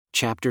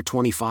chapter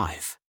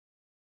 25.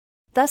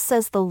 Thus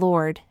says the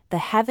Lord, the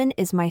heaven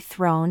is my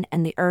throne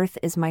and the earth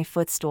is my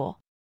footstool.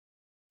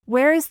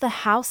 Where is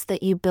the house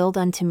that you build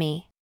unto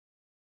me?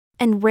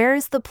 And where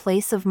is the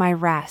place of my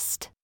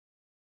rest?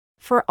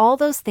 For all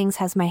those things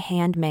has my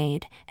hand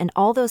made, and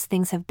all those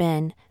things have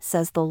been,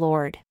 says the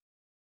Lord.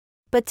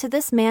 But to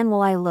this man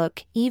will I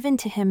look, even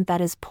to him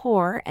that is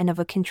poor and of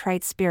a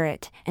contrite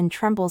spirit, and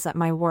trembles at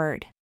my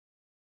word.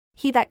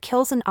 He that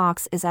kills an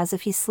ox is as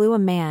if he slew a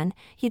man,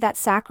 he that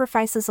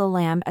sacrifices a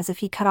lamb as if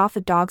he cut off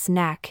a dog's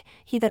neck,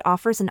 he that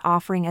offers an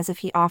offering as if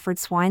he offered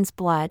swine's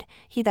blood,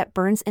 he that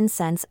burns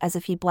incense as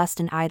if he blessed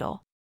an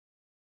idol.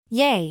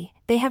 Yea,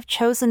 they have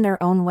chosen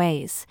their own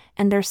ways,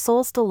 and their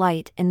souls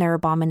delight in their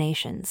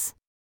abominations.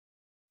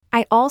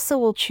 I also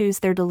will choose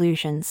their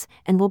delusions,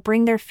 and will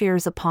bring their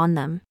fears upon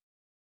them.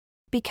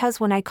 Because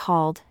when I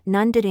called,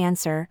 none did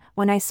answer,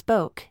 when I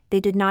spoke, they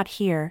did not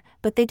hear,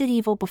 but they did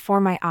evil before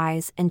my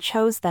eyes and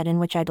chose that in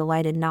which I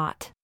delighted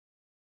not.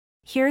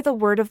 Hear the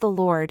word of the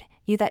Lord,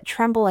 you that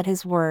tremble at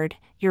his word,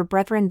 your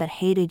brethren that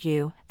hated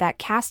you, that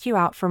cast you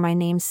out for my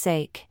name's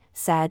sake,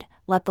 said,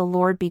 Let the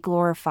Lord be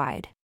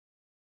glorified.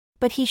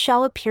 But he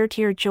shall appear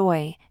to your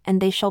joy,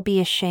 and they shall be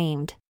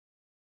ashamed.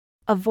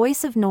 A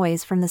voice of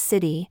noise from the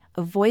city,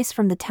 a voice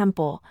from the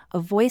temple, a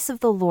voice of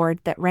the Lord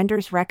that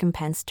renders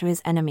recompense to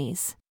his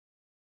enemies.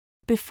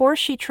 Before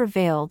she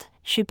travailed,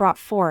 she brought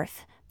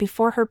forth,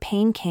 before her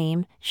pain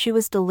came, she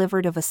was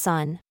delivered of a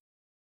son.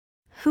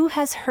 Who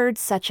has heard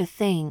such a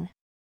thing?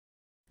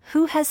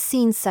 Who has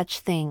seen such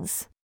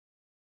things?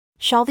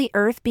 Shall the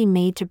earth be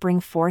made to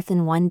bring forth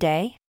in one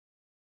day?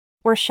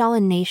 Or shall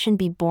a nation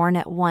be born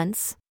at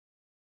once?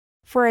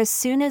 For as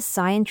soon as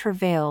Zion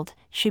travailed,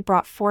 she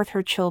brought forth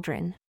her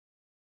children.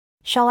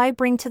 Shall I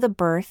bring to the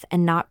birth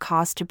and not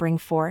cause to bring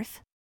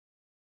forth?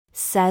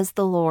 Says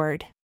the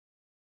Lord.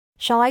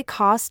 Shall I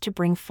cause to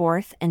bring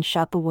forth and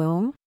shut the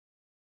womb?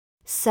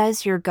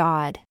 Says your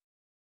God.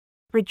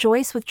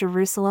 Rejoice with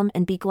Jerusalem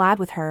and be glad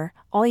with her,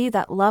 all you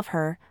that love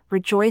her,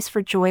 rejoice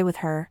for joy with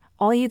her,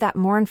 all you that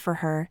mourn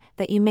for her,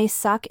 that you may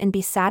suck and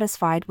be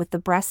satisfied with the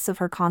breasts of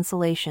her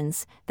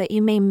consolations, that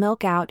you may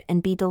milk out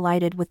and be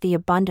delighted with the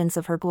abundance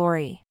of her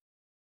glory.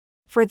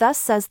 For thus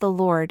says the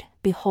Lord,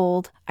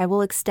 Behold, I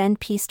will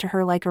extend peace to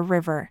her like a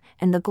river,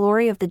 and the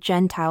glory of the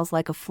Gentiles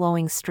like a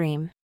flowing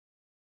stream.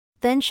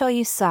 Then shall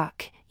you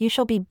suck, you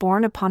shall be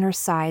borne upon her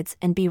sides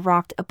and be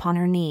rocked upon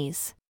her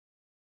knees.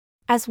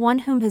 As one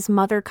whom his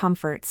mother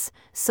comforts,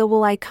 so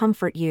will I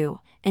comfort you,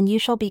 and you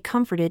shall be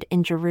comforted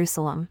in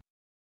Jerusalem.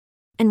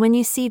 And when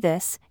you see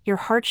this, your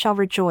heart shall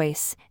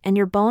rejoice, and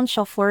your bones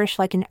shall flourish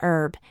like an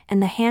herb,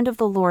 and the hand of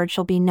the Lord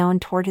shall be known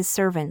toward his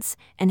servants,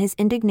 and his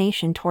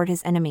indignation toward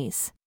his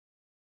enemies.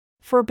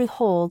 For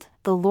behold,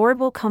 the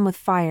Lord will come with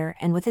fire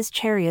and with his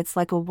chariots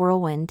like a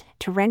whirlwind,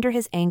 to render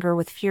his anger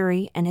with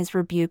fury and his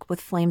rebuke with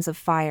flames of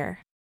fire.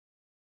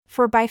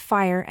 For by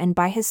fire and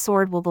by his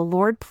sword will the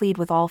Lord plead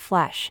with all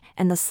flesh,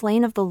 and the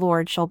slain of the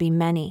Lord shall be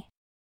many.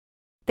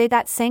 They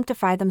that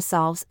sanctify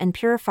themselves and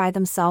purify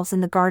themselves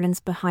in the gardens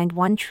behind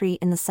one tree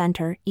in the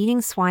center,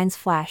 eating swine's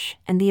flesh,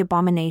 and the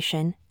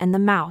abomination, and the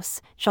mouse,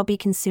 shall be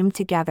consumed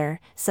together,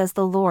 says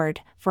the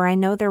Lord, for I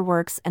know their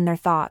works and their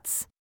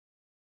thoughts.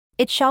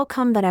 It shall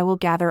come that I will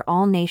gather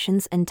all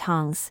nations and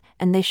tongues,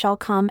 and they shall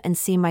come and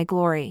see my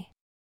glory.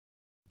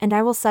 And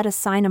I will set a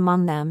sign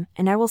among them,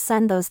 and I will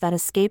send those that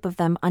escape of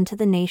them unto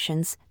the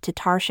nations, to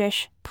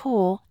Tarshish,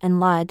 Pul, and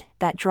Lud,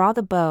 that draw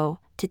the bow,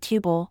 to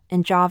Tubal,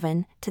 and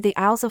Javan, to the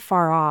isles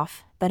afar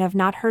off, that have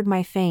not heard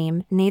my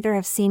fame, neither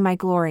have seen my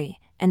glory,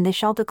 and they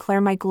shall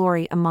declare my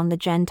glory among the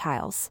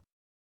Gentiles.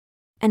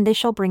 And they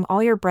shall bring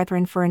all your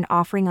brethren for an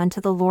offering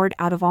unto the Lord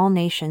out of all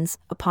nations,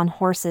 upon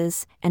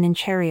horses, and in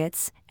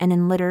chariots, and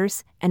in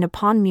litters, and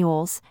upon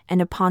mules,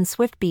 and upon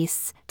swift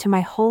beasts, to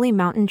my holy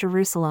mountain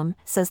Jerusalem,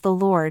 says the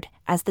Lord,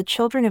 as the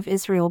children of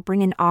Israel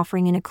bring an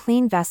offering in a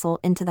clean vessel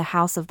into the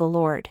house of the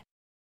Lord.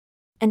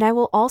 And I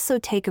will also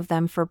take of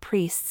them for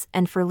priests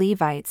and for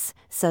Levites,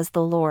 says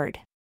the Lord.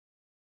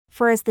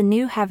 For as the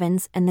new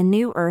heavens and the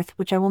new earth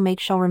which I will make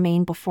shall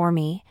remain before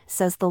me,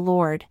 says the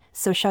Lord,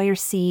 so shall your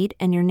seed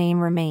and your name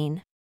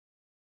remain.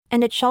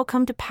 And it shall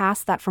come to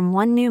pass that from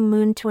one new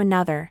moon to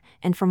another,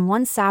 and from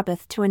one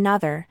Sabbath to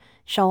another,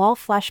 shall all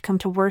flesh come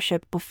to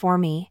worship before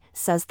me,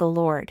 says the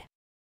Lord.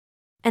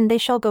 And they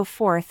shall go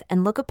forth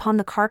and look upon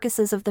the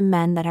carcasses of the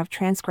men that have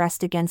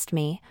transgressed against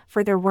me,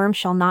 for their worm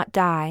shall not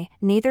die,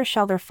 neither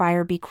shall their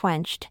fire be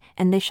quenched,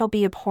 and they shall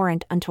be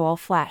abhorrent unto all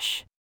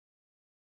flesh.